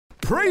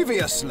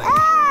Previously.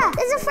 Ah!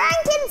 There's a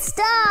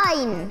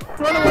Frankenstein!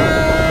 Run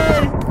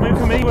away! Wait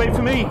for me, wait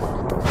for me.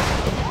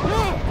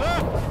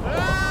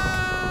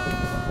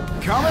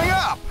 Coming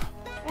up.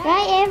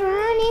 Right,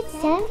 everyone, it's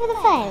time for the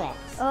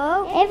fireworks.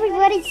 Oh,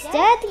 everybody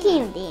start the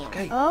countdown.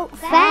 Okay. Oh,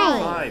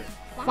 5,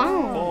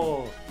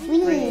 4,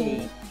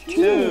 3,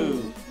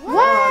 2,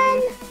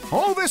 1.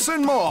 All this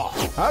and more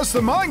as the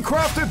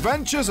Minecraft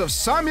adventures of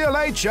Samuel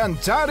H and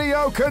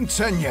Daddio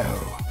continue.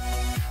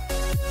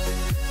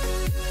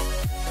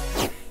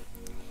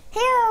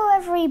 Hello,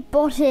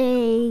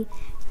 everybody,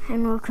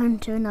 and welcome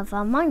to another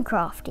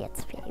Minecraft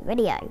Let's Play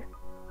video.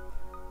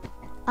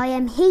 I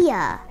am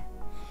here,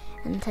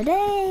 and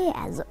today,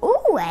 as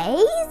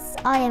always,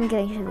 I am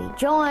going to be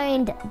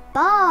joined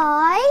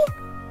by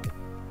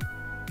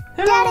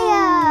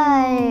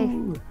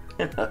Daddio.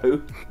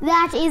 Hello.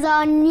 That is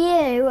our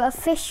new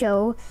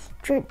official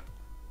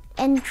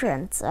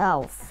entrance.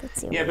 Oh,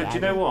 Yeah, but do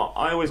you know what?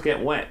 I always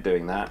get wet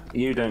doing that.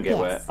 You don't get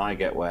wet, I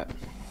get wet.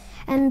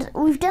 And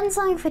we've done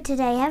something for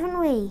today, haven't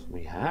we?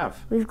 We have.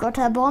 We've got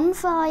a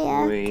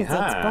bonfire. We Because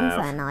it's have.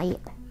 bonfire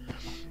night.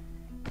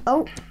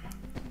 Oh.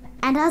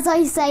 And as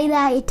I say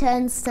that, it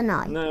turns to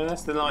night. No,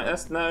 that's the night.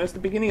 It's the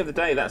beginning of the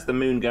day. That's the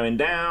moon going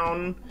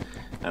down,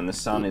 and the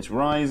sun is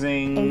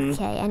rising.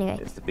 Okay, anyway.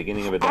 It's the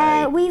beginning of a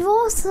day. We've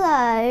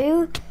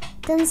also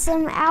done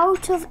some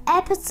out of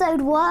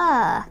episode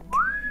work.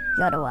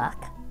 Gotta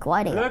work.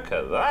 Quite a lot. Look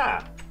at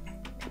that.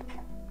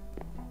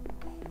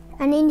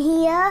 And in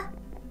here,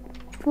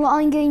 what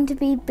I'm going to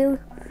be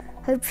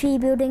hopefully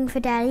building for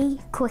Daddy,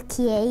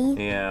 quickie.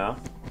 Yeah.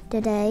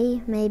 Today,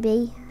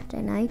 maybe. I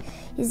don't know.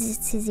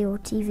 This is your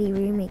TV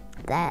room.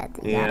 That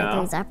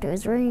goes up to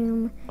his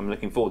room. I'm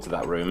looking forward to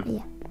that room.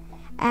 Yeah.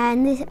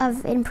 And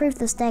I've improved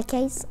the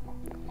staircase.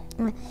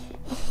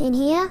 In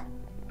here,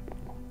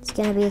 it's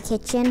going to be a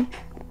kitchen.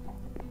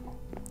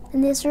 In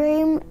this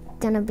room,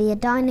 going to be a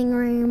dining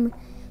room.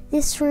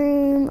 This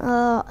room,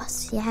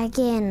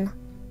 again.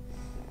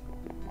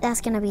 That's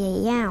going to be a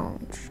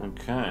lounge.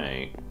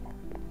 Okay.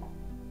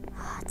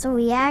 It's all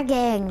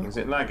yagging. Is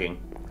it lagging?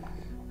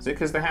 Is it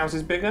because the house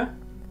is bigger?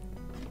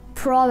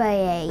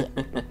 Probably.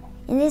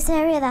 In this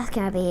area, that's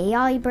going to be a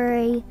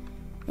library.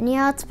 And the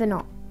arts, but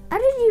not. How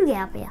did you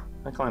get up here?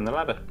 I climbed the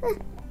ladder.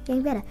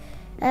 Getting better.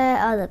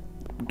 The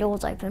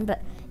door's open,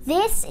 but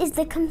this is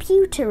the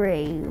computer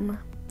room.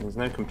 There's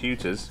no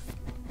computers.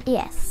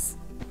 Yes,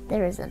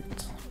 there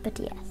isn't, but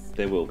yes.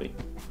 There will be.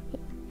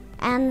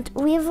 And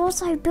we have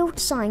also built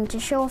something to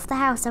show off the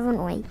house,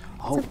 haven't we?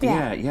 Oh,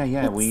 yeah.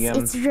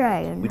 It's a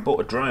drone. We bought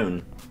a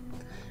drone.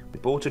 We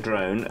bought a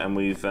drone, and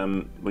we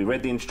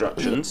read the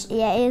instructions.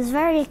 Yeah, it is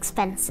very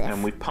expensive.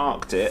 And we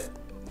parked it,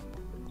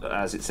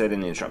 as it said in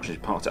the instructions,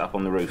 parked it up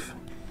on the roof.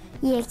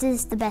 Yeah, it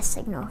is the best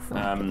signal for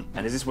it.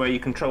 And is this where you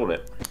control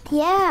it?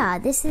 Yeah,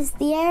 this is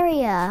the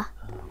area.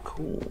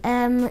 Cool.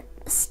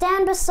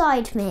 Stand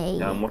beside me.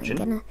 Yeah, I'm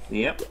watching.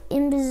 Yep.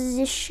 In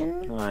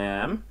position. I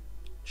am.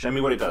 Show me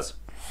what it does.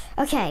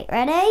 Okay,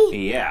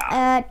 ready?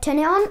 Yeah. Turn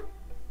it on.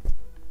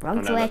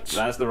 Wrong switch.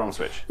 That's the wrong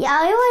switch. Yeah,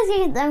 I always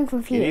get them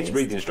confused. You need to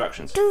read the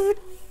instructions.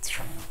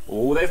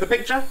 Oh, there's the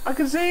picture. I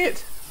can see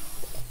it.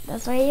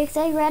 That's what you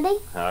say. Ready?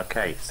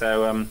 Okay,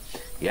 so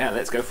yeah,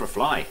 let's go for a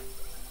fly.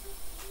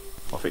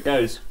 Off it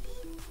goes.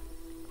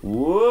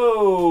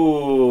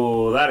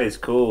 Whoa, that is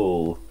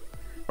cool.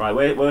 Right,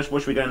 what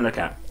should we go and look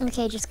at?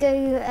 Okay, just go.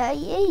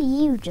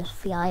 You just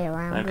fly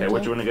around. Okay,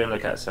 what do you want to go and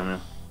look at,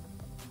 Samuel?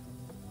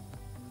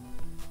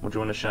 What do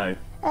you want to show?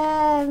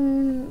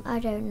 I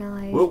don't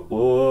know.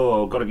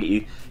 Whoa, gotta get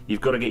you.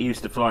 You've got to get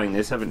used to flying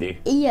this, haven't you?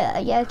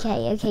 Yeah.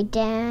 Okay.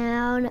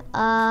 Down,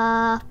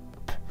 up,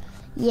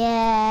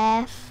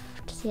 left.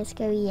 Let's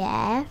go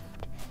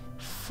left,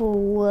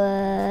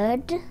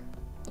 forward.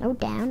 Oh,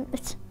 down.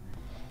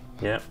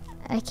 Yeah.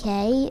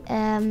 Okay.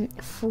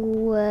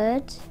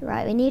 Forward.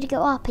 Right, we need to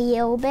go up a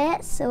little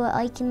bit so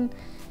I can.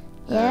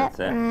 Yeah,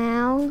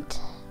 round.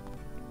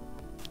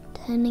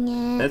 Turning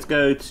it. Let's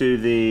go to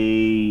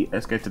the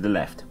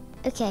left.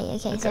 Okay.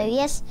 So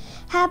yes,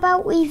 how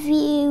about we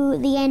view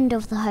the end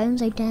of the home?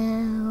 So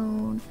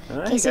down.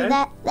 Okay, so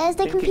there's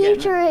the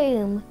computer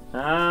room.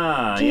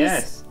 Ah,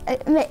 yes.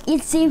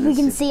 Let's see if we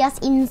can see us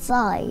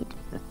inside.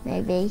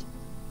 Maybe.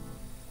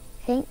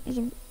 Think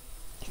you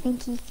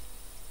can.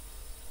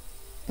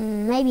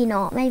 Maybe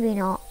not.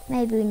 Maybe.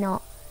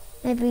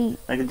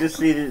 I can just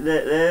see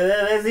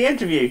there's the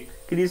interview.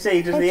 Can you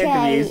see just the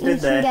interview stood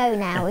there? We can go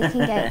now. We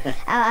can go.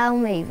 I'll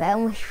move.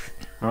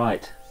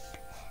 Right.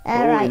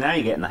 Right. Now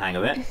you're getting the hang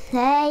of it.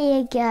 There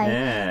you go.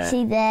 Yeah.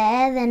 See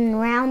there, then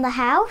round the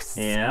house.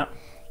 Yeah.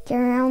 Go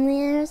around the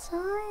other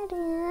side.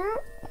 Yeah.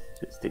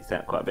 It sticks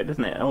out quite a bit,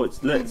 doesn't it? Oh,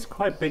 it's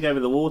quite big over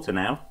the water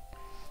now.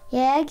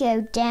 Yeah,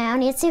 go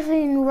down. Let's see if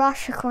we can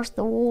rush across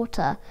the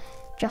water.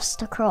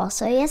 Just across.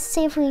 So let's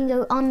see if we can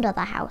go under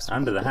the house.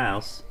 Under the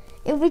house?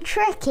 It'll be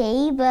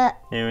tricky, but...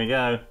 Here we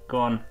go. Go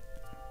on.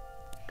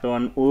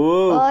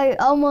 Whoa. Oh,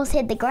 almost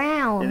hit the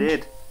ground. It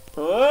did.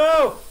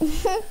 Whoa!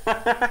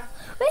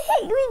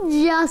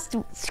 We just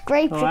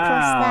scraped across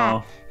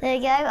that. There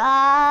you go,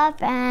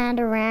 up and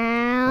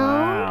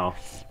around. Wow.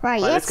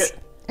 Right,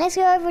 let's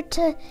go over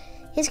to.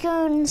 Let's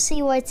go and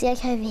see what it's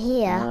like over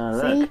here.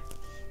 Look.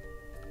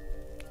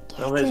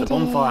 Oh, there's the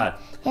bonfire.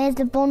 There's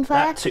the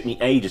bonfire. That took me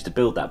ages to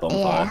build that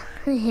bonfire.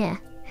 Yeah. Yeah.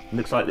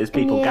 Looks like there's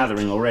people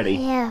gathering already.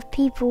 Yeah,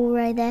 people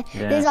right there.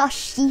 Yeah. There's our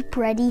sheep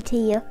ready to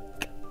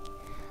yoke.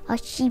 Our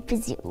sheep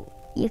is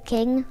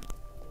yoking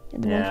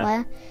at the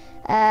bonfire.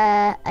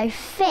 I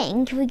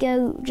think we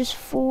go just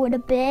forward a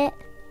bit.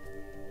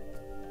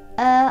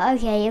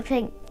 Okay, you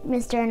think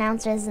Mr.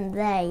 Announcer isn't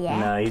there yet.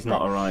 No, he's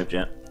not arrived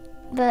yet.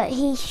 But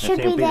he should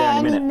be there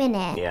any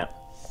minute. Yeah.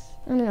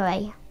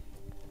 Anyway,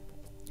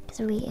 because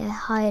we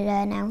hired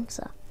an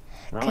announcer.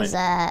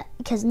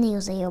 Because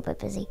Neil's a little bit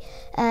busy.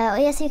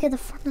 Let's look at the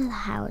front of the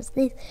house.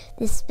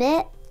 This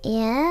bit,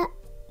 yeah.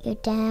 Go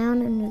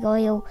down and we got a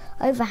little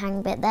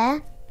overhang bit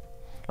there.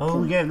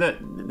 Oh yeah, look,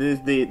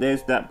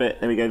 there's that bit.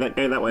 There we go.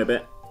 Go that way a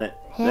bit.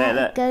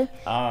 There. Go.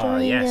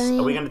 Yes.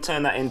 Are we going to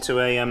turn that into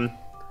a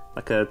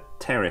like a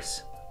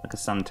terrace, like a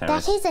sun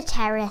terrace? That is a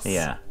terrace.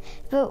 Yeah.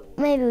 But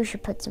maybe we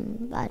should put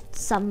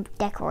some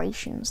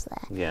decorations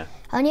there. Yeah.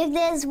 And if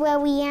there's where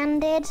we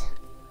ended.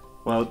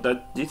 Well, do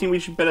you think we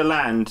should better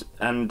land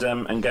and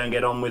go and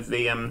get on with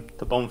the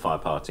bonfire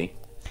party?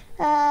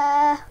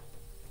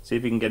 See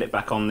if we can get it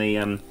back on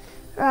the.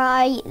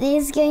 Right.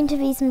 There's going to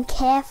be some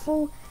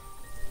careful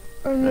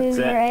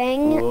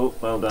maneuvering. Oh,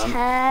 well done.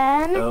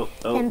 Turn.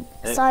 Then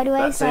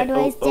sideways,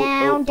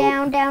 down.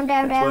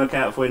 Let's work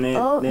out if we're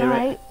near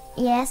it.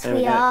 Yes,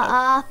 we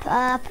are.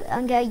 Up,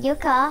 and go your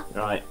car.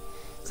 Right.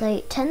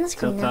 So turn the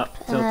screen up.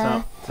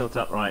 Tilt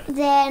up, right.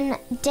 Then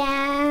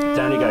down.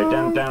 Down you go.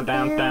 Down.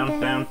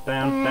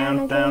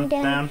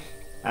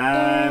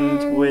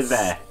 And we're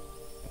there.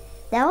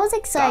 That was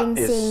exciting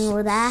seeing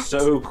all that.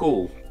 So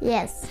cool.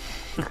 Yes.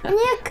 And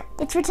look,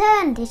 it's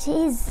returned. It's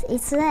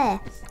there.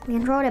 We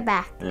can roll it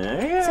back.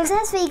 Yeah.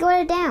 Successfully got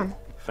it down.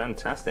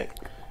 Fantastic.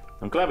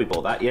 I'm glad we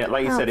bought that. Yeah,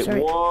 like you said, it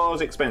was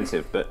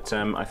expensive, but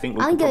I think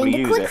we can probably use it.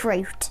 I'm going the quick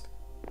route.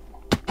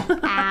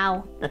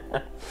 Ow.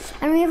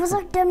 And we have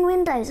like done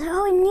windows.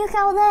 Oh, and look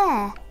out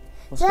there.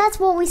 So that's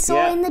what we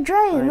saw in the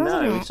drone,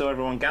 wasn't it? We saw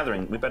everyone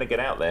gathering. We better get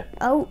out there.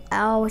 Oh,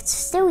 it's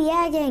still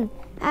yagging.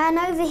 And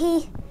over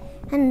here.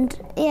 And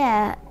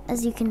yeah,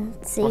 as you can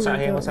see. What's out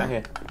here?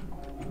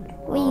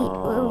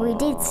 We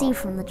did see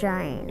from the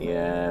drone.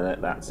 Yeah,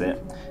 that's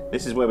it.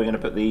 This is where we're going to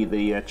put the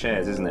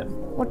chairs, isn't it?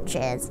 What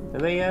chairs? Are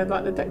they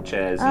like the deck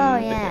chairs? Oh,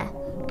 yeah.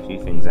 A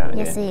few things out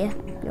here. Yes, see you.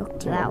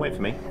 Looked you out. Wait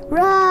for me.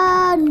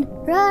 Run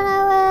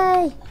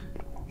away!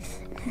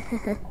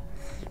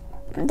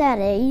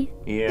 Daddy.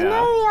 Yeah. You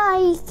know,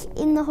 like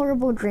in the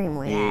horrible dream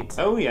we had.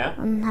 Oh yeah.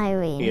 On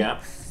Halloween. Yeah.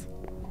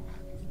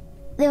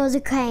 There was a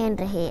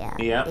calendar here.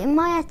 Yeah. It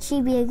might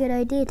actually be a good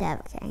idea to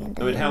have a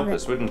calendar. It would help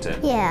us, wouldn't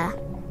it? Yeah.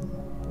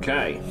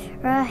 Okay.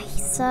 Right.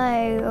 So,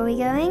 are we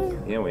going?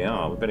 Yeah, we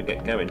are. We better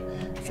get going.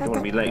 We don't want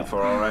to be late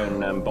for our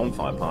own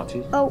bonfire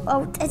party.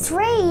 Oh, it's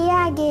really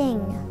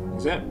lagging.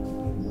 Is it?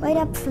 Wait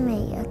up for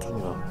me. Okay.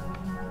 Oh.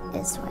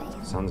 This way.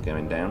 Sun's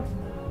going down.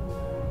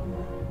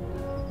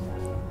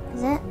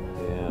 Is it?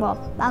 Yeah.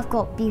 Well, I've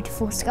got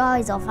beautiful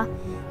skies off,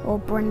 or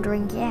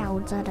blundering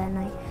clouds, I don't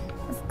know.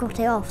 I've got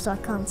it off so I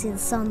can't see the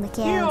sun, the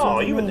clouds.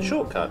 Yeah, you went the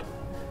shortcut.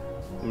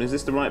 Is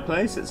this the right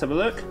place? Let's have a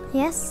look.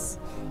 Yes,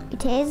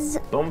 it is.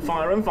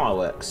 Bonfire and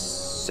fireworks,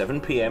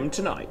 7 p.m.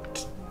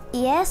 tonight.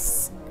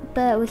 Yes,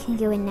 but we can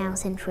go in now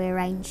since we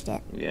arranged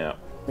it. Yeah.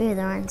 We were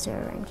the ones who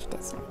arranged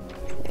it, so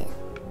yeah.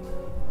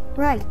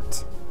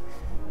 Right.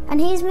 And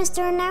here's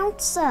Mr.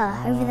 Announcer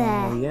over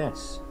there. Oh,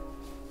 yes.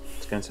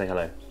 Let's go and say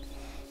hello.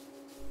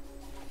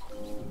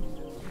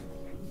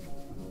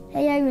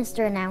 Hello,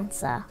 Mr.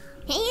 Announcer.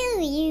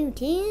 Hello, you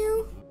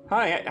two.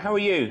 Hi, how are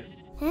you?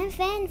 I'm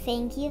fine,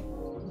 thank you.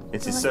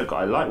 This is so good.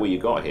 I like what you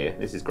got here.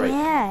 This is great.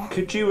 Yeah.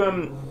 Could you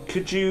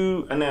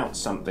announce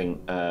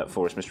something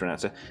for us, Mr.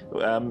 Announcer?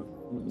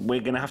 We're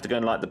going to have to go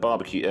and light the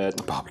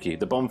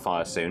the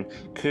bonfire soon.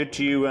 Could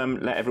you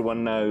let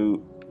everyone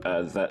know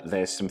that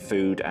there's some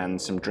food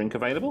and some drink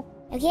available?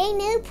 Okay,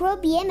 no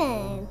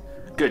problemo.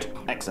 Good,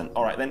 excellent.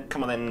 All right then,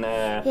 come on then.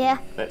 Yeah.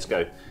 Let's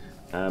go.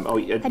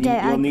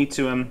 You'll need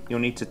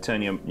to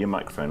turn your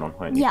microphone on,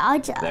 won't you? Yeah,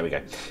 There we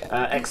go.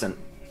 Excellent.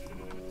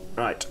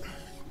 Right.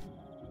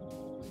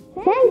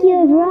 Thank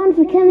you everyone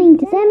for coming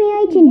to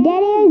Samuel H and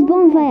Daddio's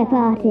bonfire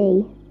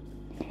party.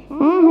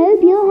 I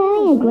hope you're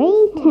having a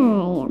great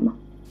time.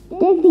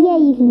 Don't forget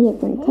you can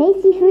get some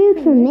tasty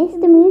food from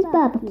Mr. Moo's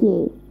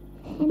barbecue.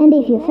 And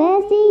if you're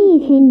thirsty, you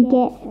can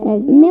get a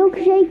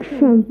milkshake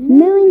from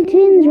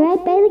Mooington's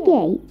right by the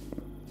gate.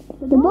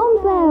 The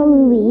bonfire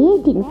will be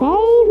lit in 5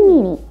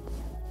 minutes.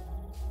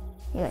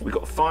 We've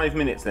got 5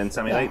 minutes then,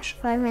 Samuel H.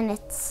 5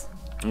 minutes.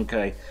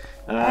 Okay.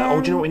 Do you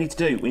know what we need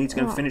to do? We need to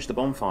go and finish the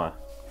bonfire.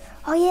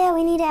 Oh yeah,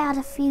 we need to add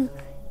a few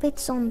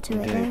bits onto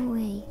it, don't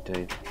we?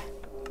 Do.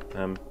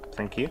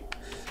 Thank you.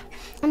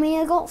 I mean,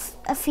 I got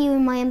a few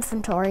in my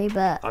inventory,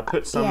 but I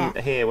put some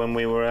here when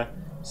we were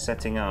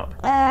setting up.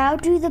 I'll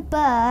do the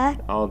bird.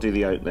 I'll do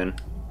the oat then.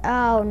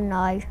 Oh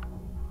no.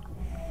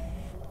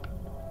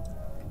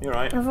 You're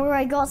right. I've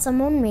already got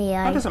some on me.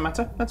 That doesn't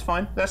matter. That's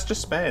fine. That's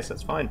just spares.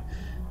 That's fine.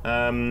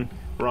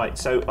 Right,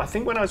 so I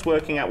think when I was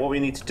working out what we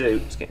need to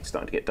do, it's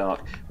starting to get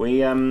dark.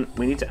 We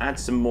need to add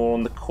some more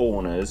on the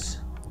corners.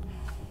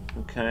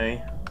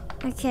 Okay.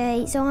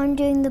 Okay, so I'm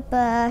doing the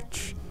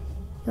birch.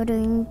 You're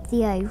doing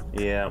the oak.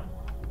 Yeah.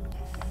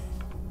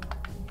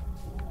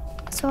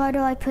 So how do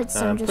I put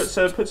some? Put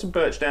some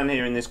birch down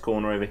here in this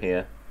corner over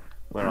here,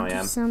 where I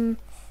am. Some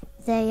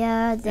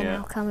there. Then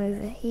I'll come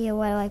over here.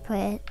 Where do I put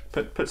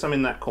it? Put some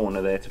in that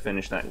corner there to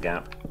finish that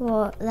gap.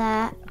 What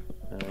that?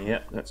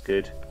 Yep, that's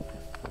good.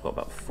 I've got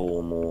about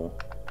 4 more.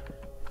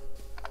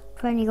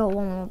 I've only got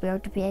 1 more. Be able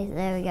to be.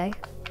 There we go.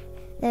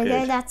 There we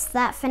go. That's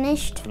that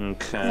finished.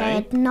 Okay. I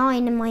had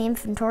 9 in my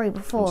inventory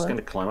before. I'm just going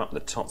to climb up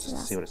the top just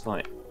to see what it's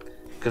like.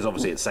 Because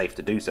obviously it's safe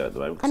to do so at the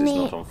moment because it's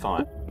not on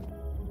fire.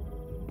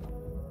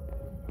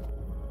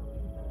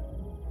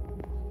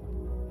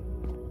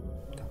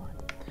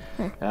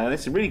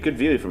 This is a really good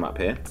view from up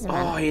here.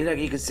 Oh, look,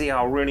 you can see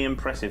our really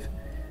impressive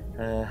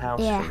house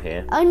from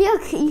here. Oh,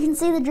 look, you can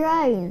see the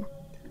drone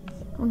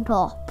on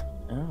top.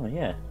 Oh,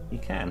 yeah, you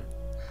can.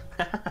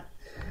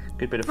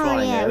 Good bit of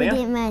flying earlier. We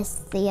didn't miss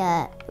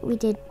the,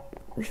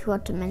 we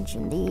forgot to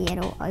mention the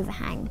little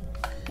overhang.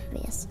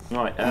 Yes.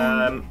 Right,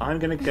 I'm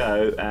going to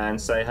go and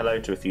say hello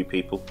to a few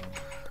people.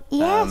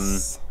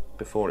 Yes.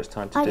 Before it's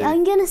time to do.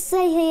 I'm going to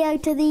say hello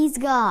to these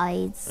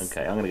guys.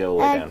 Okay, I'm going to go all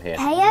the way down here.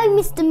 Hello,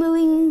 Mr.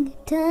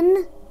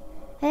 Mooington.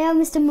 Hello,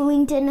 Mr.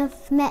 Mooington.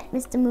 I've met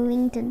Mr.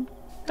 Mooington.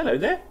 Hello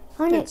there.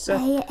 It's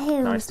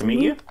hello, nice Mr. to meet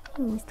you.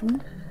 Hello,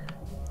 Mr.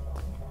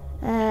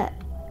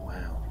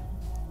 Wow.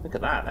 Look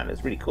at that. That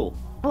looks really cool.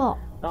 What?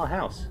 Our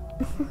house.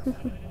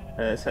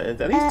 So are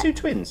these 2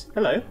 twins?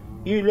 Hello.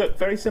 You look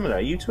very similar.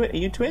 Are you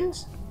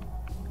twins?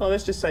 Oh,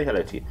 let's just say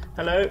hello to you.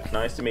 Hello.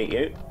 Nice to meet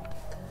you.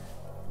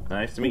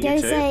 Nice to meet you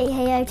too. Go say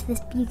hello to this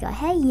big guy.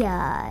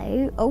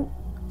 Hello. Oh.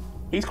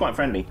 He's quite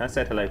friendly. I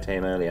said hello to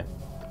him earlier.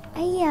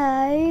 Hello.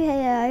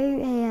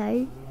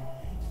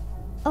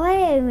 Oh,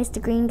 hello, Mr.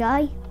 Green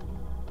Guy.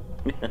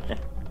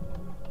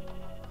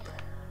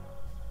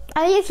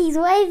 Oh, look, he's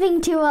waving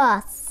to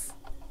us.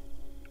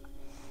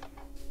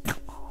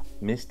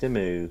 Mr.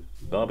 Moo.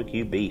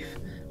 Barbecue beef.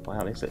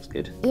 Wow, this looks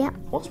good. Yeah.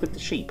 What's with the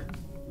sheep?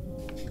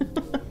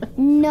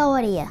 No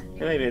idea.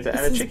 Maybe it's a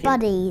His chicken.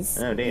 buddies.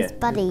 Oh dear. His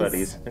buddies. His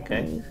buddies.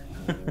 Okay.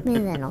 Maybe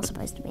they're not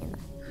supposed to be in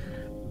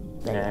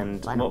there.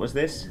 And what was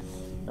this?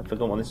 I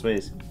forgot what this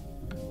was.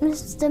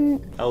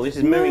 Mr. Oh, this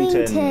is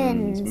Millington's.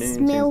 Millington's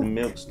Millington's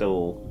milk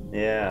stall.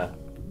 Yeah.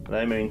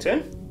 Hello,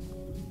 Millington.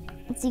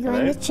 Is he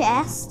going in the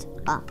chest?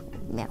 Ah,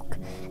 milk.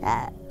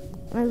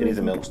 It is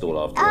a milk stall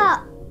after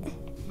all.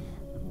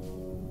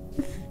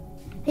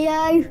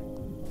 Hello.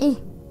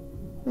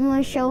 On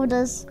my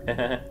shoulders.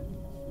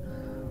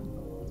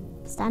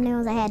 Standing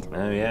on the head.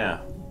 Oh,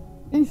 yeah.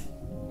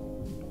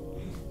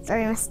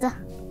 Sorry, mister.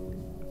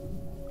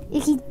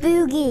 Look, he's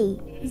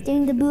boogie. He's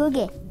doing the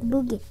boogie. The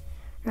boogie.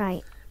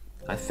 Right.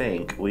 I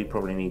think we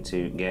probably need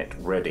to get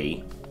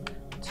ready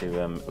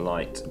to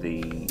light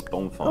the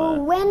bonfire.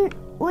 Oh,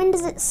 when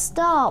does it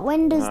start?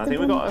 When does I think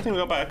we've got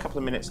about a couple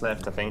of minutes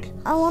left, I think.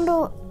 I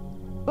wonder.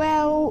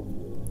 Well,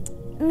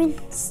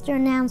 Mr.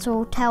 Announcer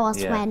will tell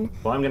us when.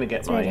 Well, I'm going to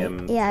get my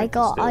I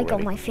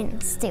got my flint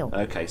and steel.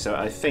 Okay, so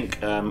I think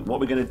what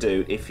we're going to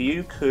do, if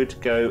you could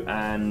go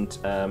and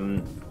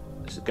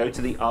go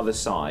to the other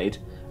side,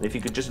 and if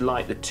you could just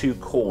light the 2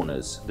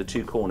 corners, the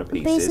 2 corner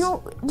pieces. But it's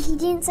not. He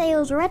didn't say it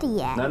was ready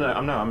yet. No.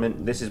 I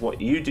mean, this is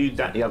what you do.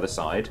 That the other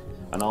side,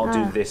 and I'll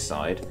do this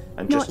side,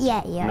 and not just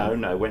yet. Yeah.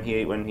 No. When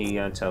he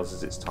tells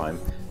us it's time,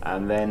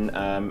 and then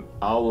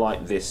I'll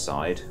light this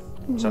side.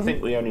 Mm-hmm. So I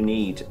think we only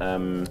need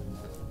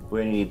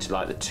to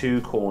light the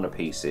 2 corner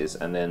pieces,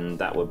 and then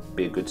that would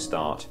be a good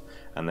start,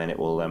 and then it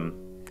will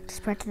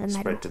spread to the middle.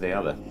 Spread to the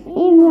other.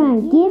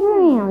 Everyone, give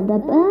around. The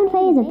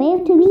bonfire is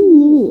about to be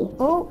here.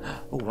 Oh.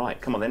 All right,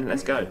 come on then,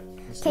 let's go.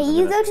 Okay,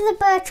 you go to the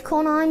birch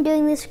corner. I'm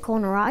doing this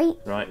corner, right?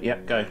 Right.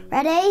 Yep. Go.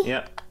 Ready?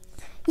 Yep.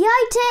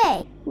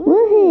 Yite!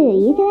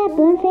 Woohoo! You can let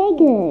bonfire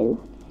go.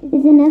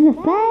 There's another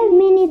 5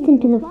 minutes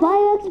until the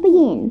fireworks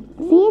begin.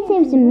 See if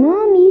there's some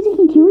more music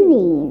into your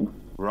theme.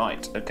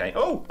 Right. Okay.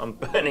 Oh, I'm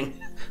burning.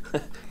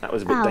 That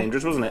was a bit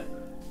dangerous, wasn't it?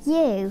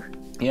 You.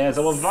 Yes,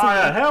 I'm on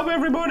fire. Help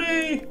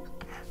everybody!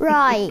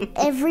 Right,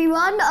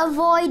 everyone,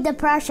 avoid the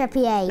pressure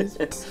plate.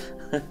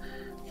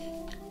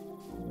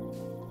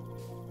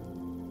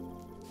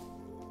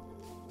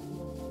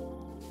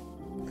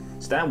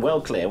 Stand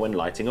well clear when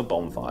lighting a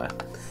bonfire.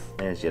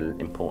 There's your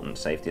important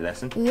safety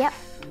lesson. Yep.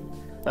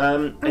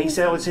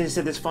 Acel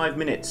said there's 5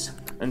 minutes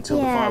until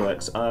the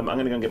fireworks. I'm going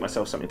to go and get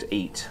myself something to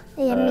eat.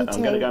 Yeah, me too.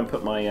 I'm going to go and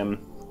put my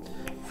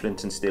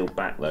flint and steel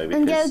back though. Because,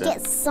 and go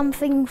get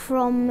something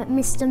from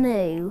Mr.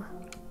 Moo.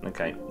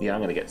 Okay, yeah, I'm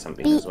going to get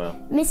something as well.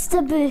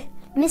 Mr.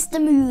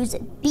 Moo's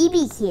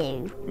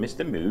BBQ.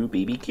 Mr. Moo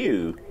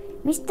BBQ.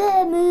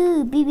 Mr.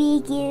 Moo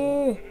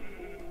BBQ.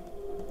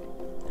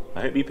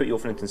 I hope you put your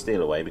flint and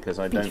steel away because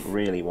I don't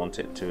really want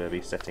it to be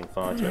setting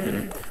fire to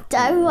everything.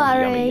 Don't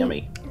worry.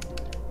 Yummy.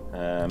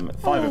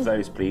 5 of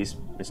those, please,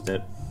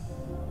 Mr.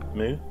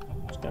 Moo.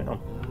 What's going on?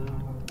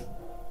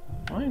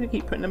 Why do they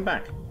keep putting them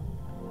back?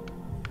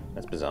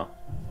 That's bizarre.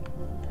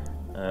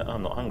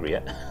 I'm not hungry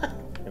yet.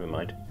 Never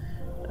mind.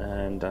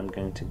 And I'm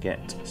going to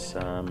get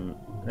some...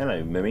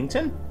 Hello,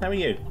 Moomington. How are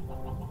you?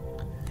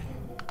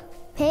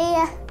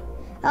 Here.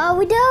 Oh,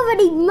 we don't have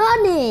any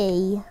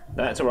money.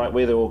 That's all right.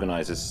 We're the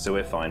organisers, so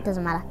we're fine.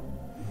 Doesn't matter.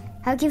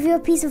 I'll give you a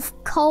piece of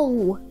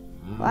coal.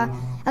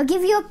 I'll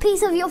give you a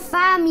piece of your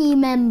family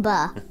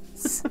member.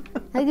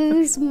 I'll give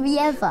you some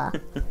ever.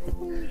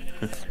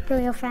 For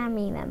your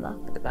family member.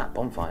 Look at that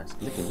bonfire. It's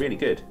looking really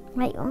good.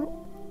 Wait, what?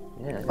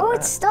 Yeah. Look Oh,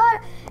 at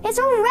that. it's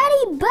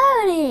already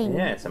burning.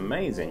 Yeah, it's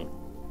amazing.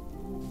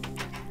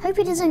 Hope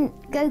it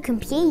doesn't go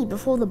complete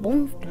before the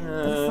fire.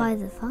 I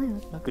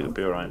think it'll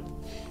be all right.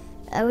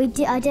 I don't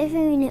think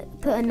we need to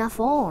put enough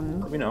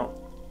on. Maybe not.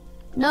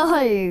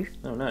 No.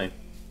 Oh no.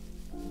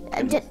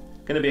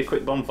 Going to be a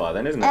quick bonfire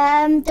then, isn't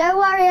it? Don't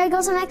worry, I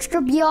got some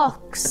extra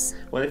blocks.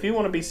 Well, if you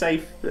want to be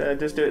safe,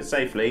 just do it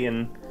safely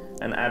and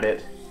add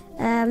it.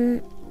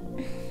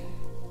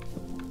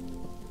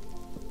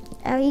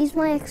 I'll use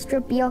my extra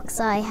blocks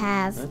I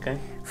have. Okay.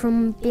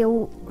 From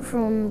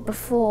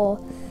before.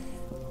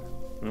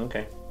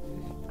 Okay.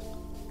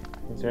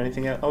 Is there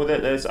anything else? Oh,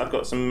 there's. I've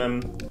got some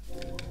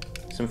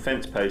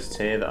fence posts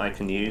here that I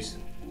can use.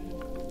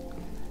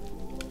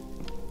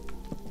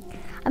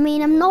 I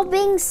mean, I'm not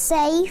being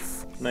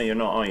safe. No, you're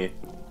not, are you?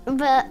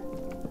 But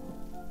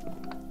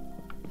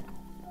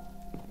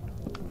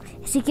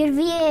it's a good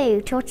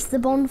view to watch the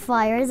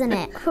bonfire, isn't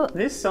it?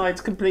 This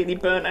side's completely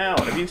burnt out.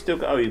 Have you still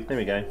got? Oh, there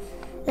we go.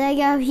 There you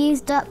go. I've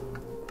used up.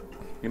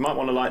 You might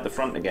want to light the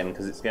front again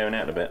because it's going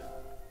out a bit.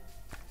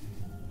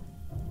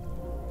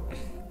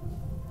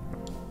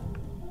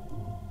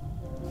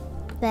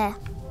 There.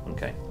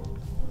 Okay.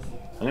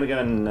 I'm gonna go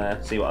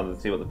and see what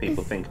the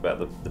people think about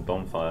the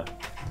bonfire.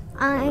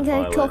 I'm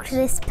going to talk to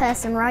this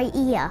person right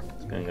here.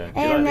 It's going to go.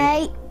 Hey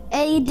mate,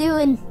 how you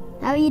doing?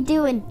 How are you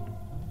doing?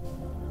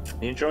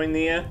 Are you enjoying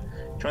the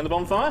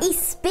bonfire? He's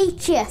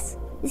speechless.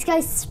 This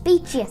guy's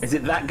speechless. Is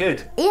it that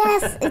good?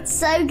 Yes, it's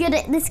so good.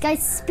 This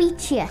guy's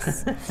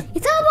speechless.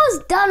 It's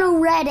almost done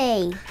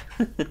already.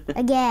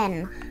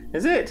 Again.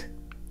 Is it?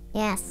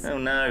 Yes. Oh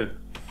no.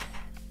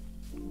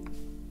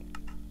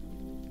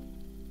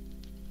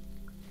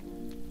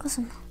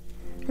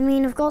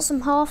 I've got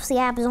some half the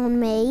abs on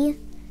me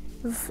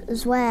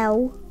as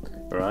well.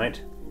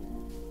 Right.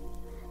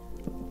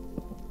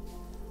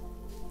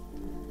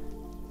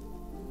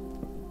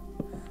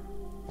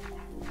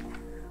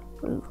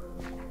 Ooh.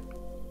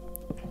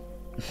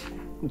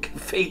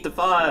 Feed the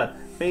fire!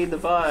 Feed the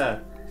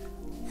fire!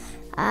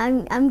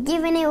 I'm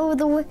giving it all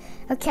the way.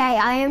 Okay,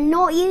 I am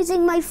not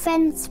using my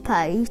fence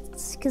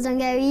posts because I'm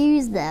going to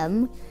use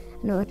them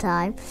another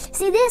time.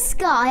 See, this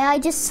guy I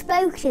just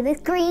spoke to, this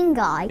green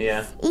guy.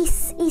 Yeah.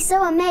 He's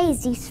so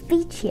amazed. He's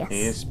speechless.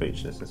 He is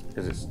speechless. It's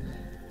because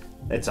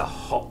it's a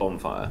hot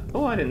bonfire.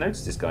 Oh, I didn't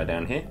notice this guy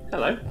down here.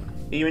 Hello.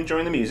 Are you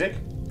enjoying the music?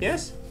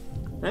 Yes.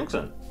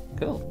 Excellent.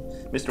 Cool.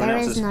 Mr.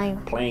 Announcer's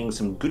playing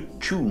some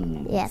good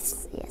tunes.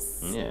 Yes.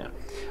 Yes. Yeah.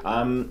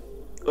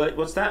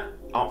 What's that?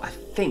 Oh, I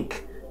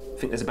think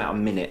there's about a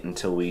minute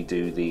until we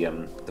do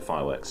the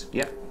fireworks.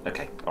 Yeah.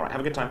 Okay. All right.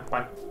 Have a good time.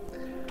 Bye.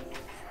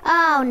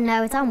 Oh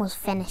no, it's almost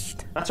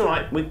finished. That's all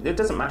right. It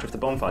doesn't matter if the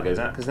bonfire goes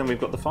out because then we've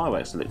got the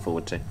fireworks to look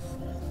forward to,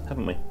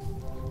 haven't we?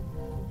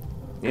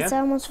 Yeah. It's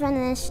almost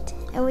finished.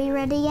 Are we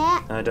ready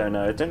yet? I don't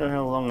know. I don't know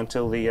how long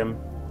until the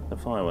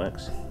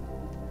fireworks.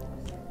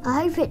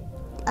 I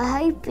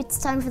hope it's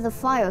time for the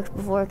fireworks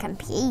before a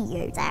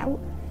completely goes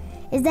out.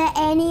 Is there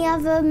any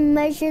other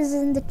measures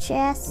in the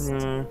chest?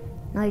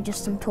 No,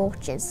 just some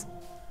torches.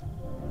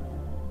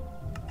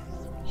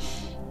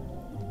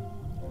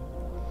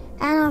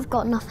 And I've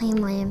got nothing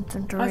in my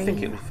inventory. I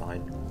think it'll be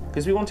fine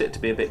because we want it to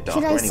be a bit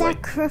darker Should I anyway.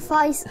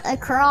 sacrifice a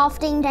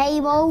crafting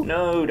table?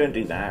 No, don't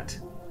do that.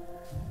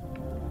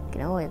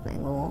 Can always make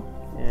more.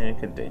 Yeah, it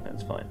could do.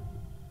 That's fine.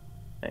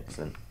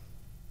 Excellent.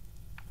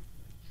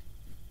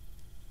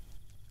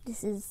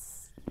 This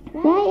is.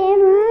 Right,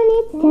 everyone,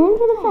 it's time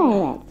for the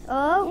fireworks.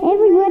 Oh.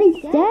 Everybody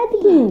start the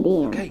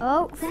countdown. Okay.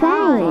 Oh.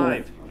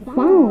 5, 5,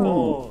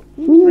 4,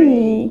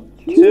 3,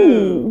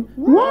 2,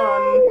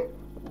 1.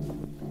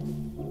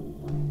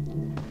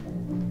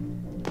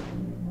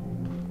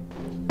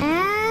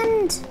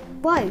 And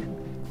whoa,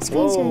 the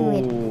screen's going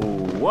weird.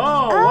 Whoa!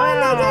 Oh,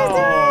 Wow! there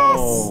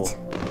goes the rest.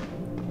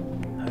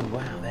 Oh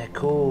wow, they're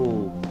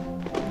cool.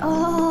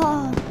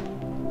 Oh.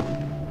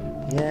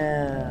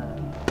 Yeah.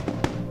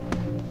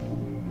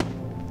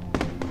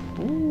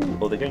 Ooh,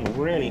 oh, they're going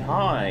really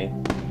high.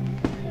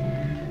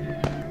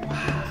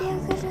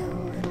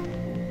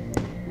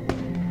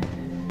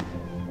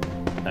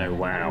 Oh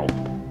wow.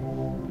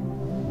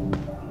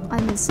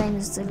 I'm the same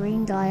as the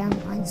green guy.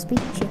 I'm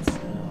speechless.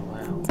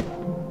 Oh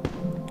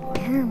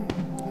wow.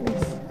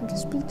 I'm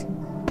just speechless.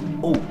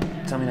 Oh,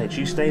 Samuel H,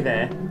 you stay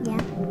there.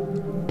 Yeah.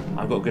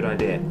 I've got a good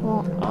idea.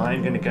 What?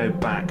 I'm going to go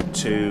back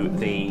to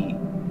the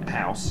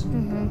house, go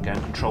and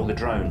control the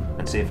drone,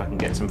 and see if I can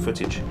get some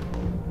footage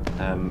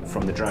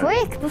from the drone.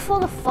 Quick, before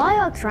the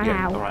fireworks run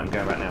Yeah. out. All right, I'm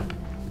going back now.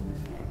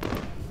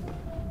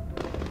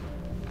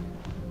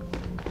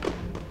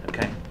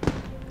 Okay.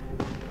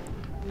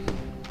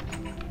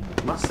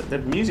 the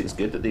music's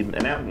good that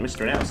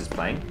Mr. Announcer's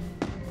playing.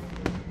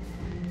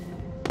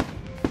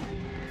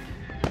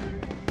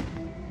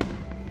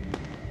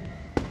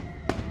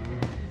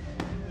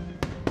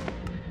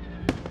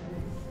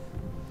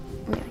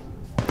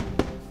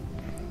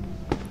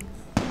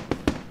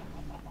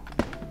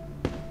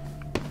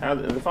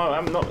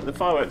 The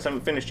fireworks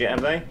haven't finished yet,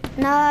 have they?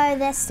 No,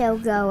 they're still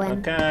going.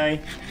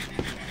 Okay.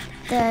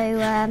 So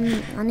I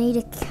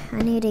need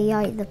to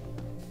light the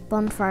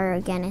bonfire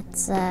again.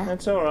 It's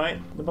That's all right.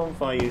 The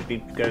bonfire usually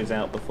goes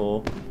out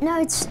before.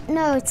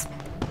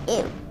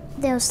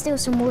 There's still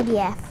some wood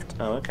left.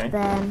 Oh, okay.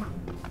 Burn.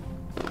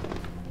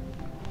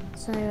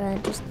 So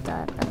just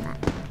burn that.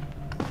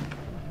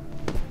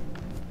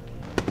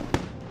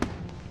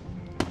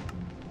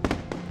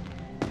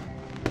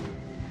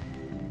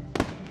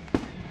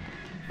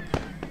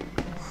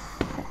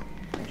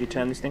 Did you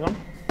turn this thing on?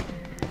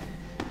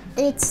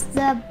 It's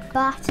the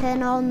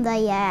button on the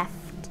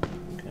left.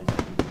 Okay.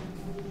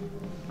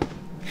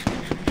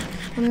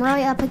 I'm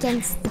right up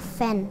against the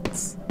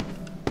fence.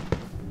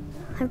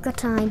 I've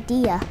got an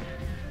idea.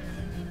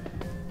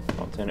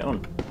 I'll turn it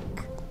on.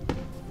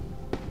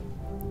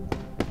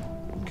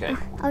 Okay.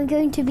 I'm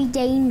going to be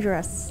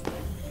dangerous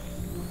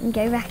and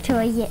go back to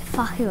a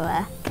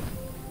firework.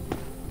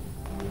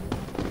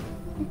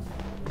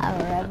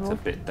 That's a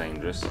bit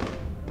dangerous.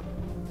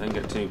 Don't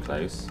get too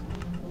close.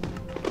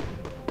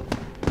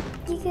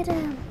 You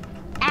gotta...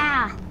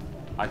 Ah!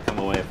 I'd come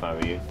away if I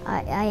were you.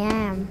 I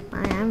am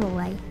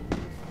away.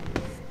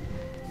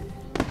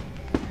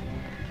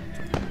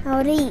 I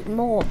would eat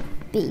more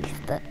beef,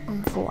 but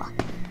I'm full.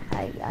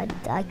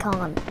 I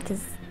can't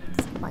because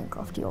it's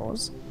Minecraft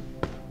yours.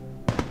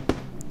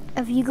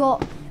 Have you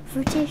got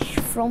footage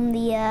from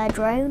the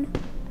drone?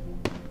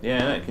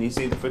 Yeah, look, can you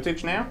see the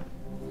footage now?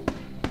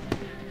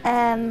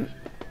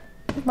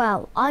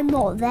 Well, I'm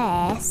not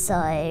there, so...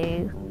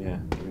 Oh yeah,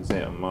 you can see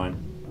it on mine.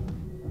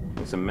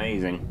 It's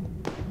amazing.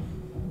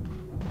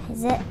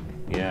 Is it?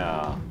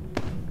 Yeah.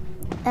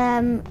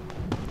 Can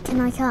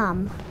I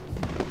come?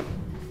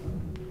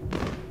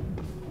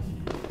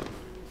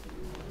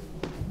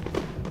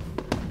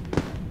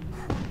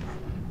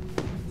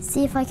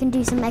 See if I can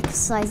do some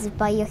exercises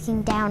by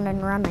looking down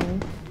and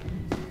running.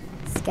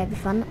 It's gonna be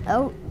fun.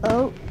 Oh.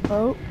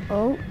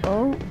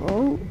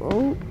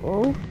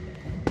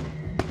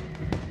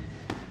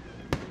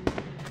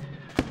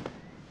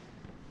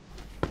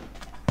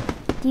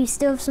 Do you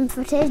still have some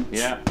footage?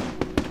 Yeah.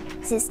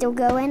 Is it still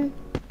going?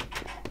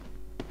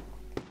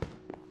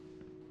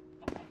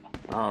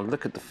 Oh,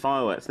 look at the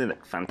fireworks. They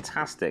look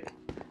fantastic.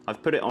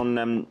 I've put it on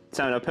I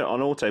put it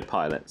on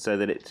autopilot so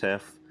that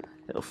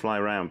it'll fly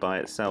around by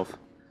itself.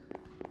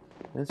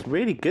 It's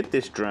really good,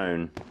 this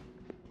drone.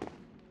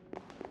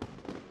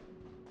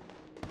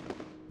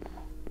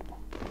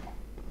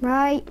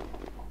 Right.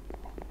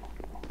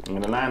 I'm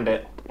gonna land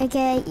it.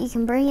 Okay, you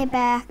can bring it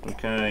back.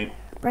 Okay.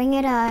 Bring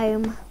it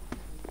home.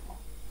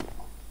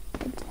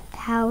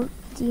 How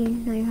do you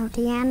know how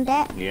to land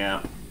it?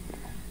 Yeah.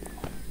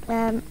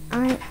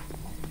 I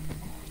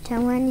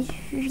tell when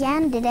you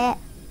landed it.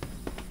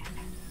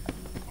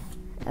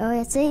 Oh,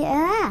 it's you've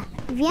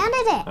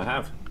landed it. I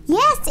have.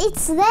 Yes,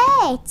 it's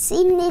there. It's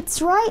in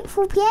its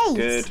rightful place.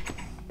 Good.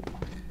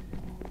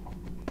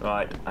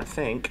 Right, I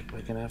think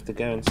we're gonna have to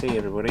go and see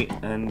everybody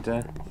and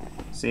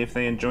see if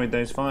they enjoyed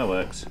those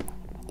fireworks.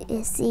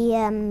 See,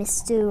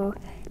 Mr.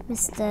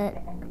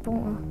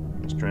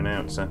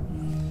 Announcer.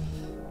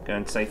 Go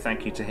and say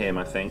thank you to him,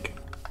 I think.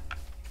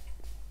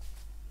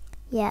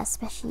 Yeah,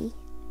 especially.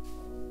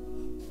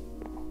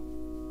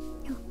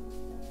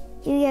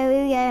 Here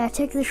we go. I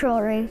took the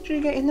short route. Did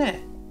you get in there?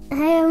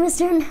 Hey,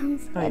 Mr.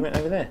 Announcer. Oh, you went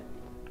over there.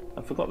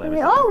 I forgot they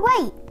were. Oh,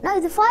 wait. No,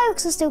 the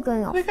fireworks are still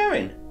going off. Where are they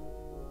going?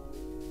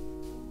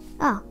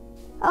 Oh,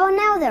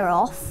 now they're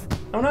off.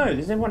 Oh no,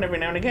 there's one every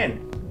now and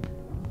again.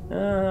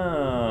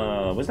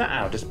 Oh, was that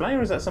our display or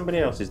was that somebody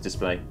else's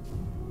display?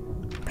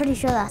 Pretty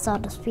sure that's our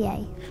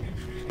display.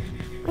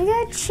 We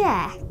gotta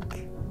check.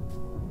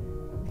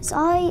 Cause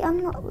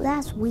I'm not.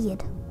 That's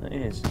weird. It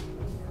is.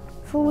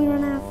 Before we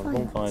run out of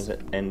fire. Bonfire's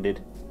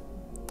ended.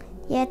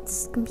 Yeah,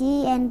 it's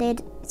completely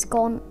ended. It's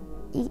gone.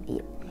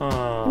 You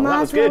Oh, might that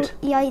was as well good.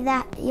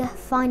 your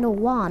final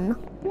one.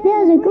 That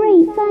was a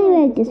great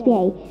firework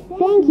display.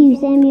 Thank you,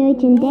 Samuel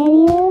H and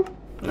Daddio.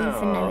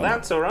 Oh,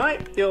 that's all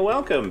right. You're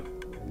welcome.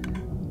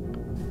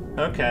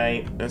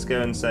 Okay, let's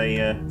go and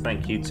say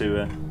thank you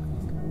to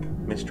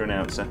Mr.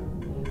 Announcer.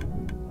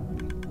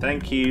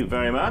 Thank you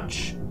very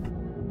much.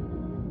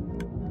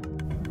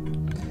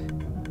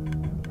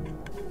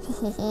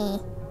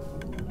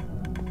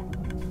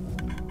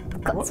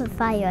 Got some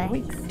fireworks. What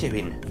are you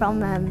doing? From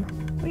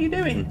What are you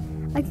doing?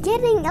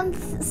 I'm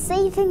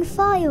saving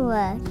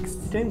fireworks.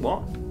 Doing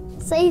what?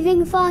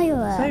 Saving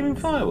fireworks. Saving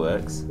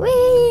fireworks? Wee.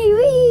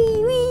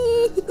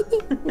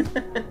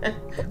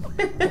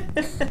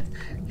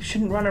 You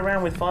shouldn't run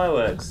around with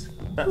fireworks.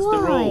 That's Why?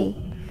 the rule.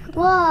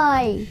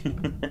 Why?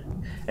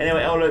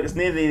 Anyway, oh look, it's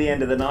nearly the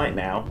end of the night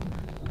now.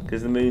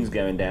 because the moon's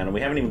going down and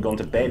we haven't even gone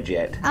to bed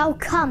yet. Oh,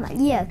 come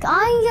on. Yeah,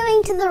 I'm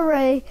going to the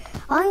roof.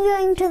 I'm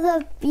going to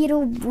the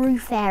little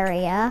roof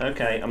area.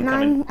 Okay, I'm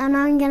coming. And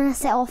I'm going to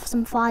set off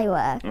some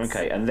fireworks.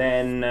 Okay, and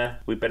then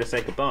we better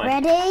say goodbye.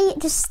 Ready?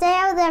 Just stay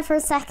out there for a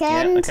second.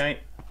 Yeah, okay.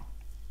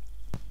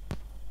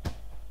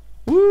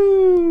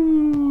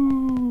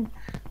 Woo!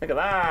 Look at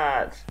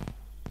that.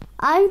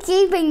 I'm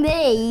keeping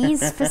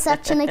these for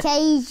such an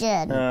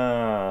occasion.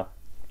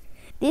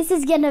 This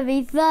is going to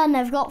be fun.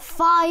 I've got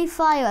 5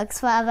 fireworks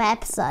for other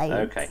episodes.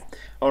 Okay.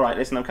 All right,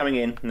 listen, I'm coming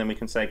in and then we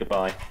can say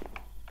goodbye.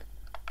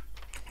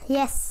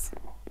 Yes,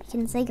 we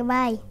can say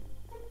goodbye.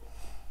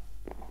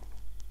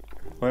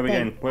 Where are we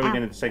going? Where are we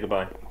going to say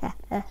goodbye?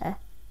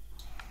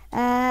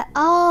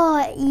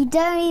 Oh, you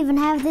don't even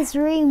have this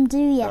room, do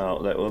you? Oh,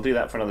 look, we'll do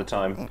that for another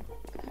time.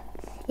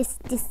 It's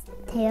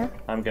here.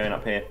 I'm going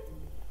up here.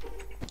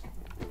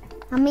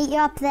 I'll meet you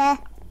up there.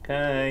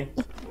 Okay.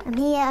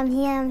 I'm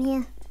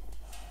here.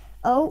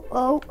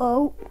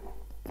 Oh.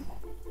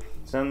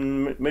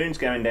 Moon's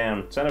going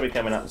down. Sun will be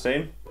coming up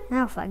soon.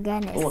 Oh, for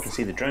goodness. Oh, I can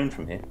see the drone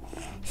from here.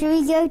 Should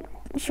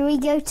we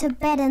go to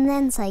bed and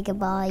then say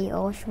goodbye,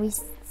 or should we?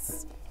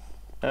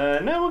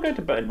 No, we'll go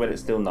to bed when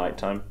it's still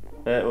nighttime.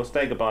 We'll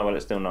say goodbye while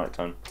it's still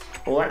nighttime.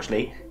 Well,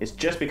 actually, it's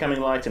just becoming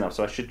light enough,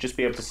 so I should just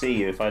be able to see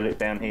you if I look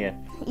down here.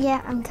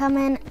 Yeah, I'm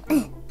coming.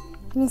 Can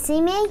you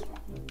see me?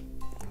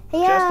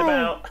 Hey, just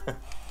about.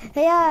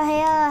 Hey.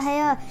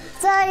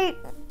 So,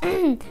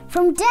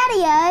 from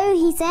Daddio,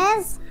 he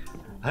says,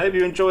 I hope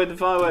you enjoyed the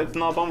fireworks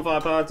and our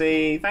bonfire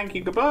party. Thank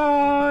you,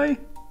 goodbye.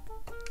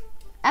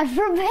 And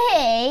from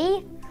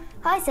me,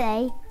 I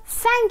say,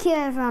 thank you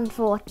everyone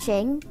for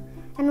watching,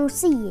 and we'll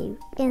see you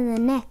in the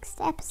next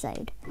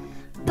episode.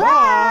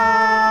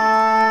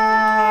 Bye!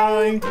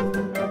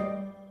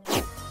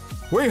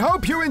 We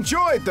hope you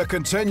enjoyed the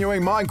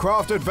continuing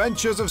Minecraft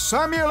adventures of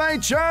Samuel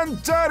H and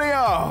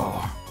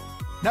Daddio.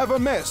 Never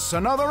miss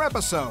another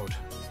episode.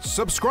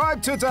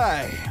 Subscribe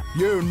today.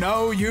 You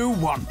know you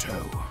want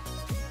to.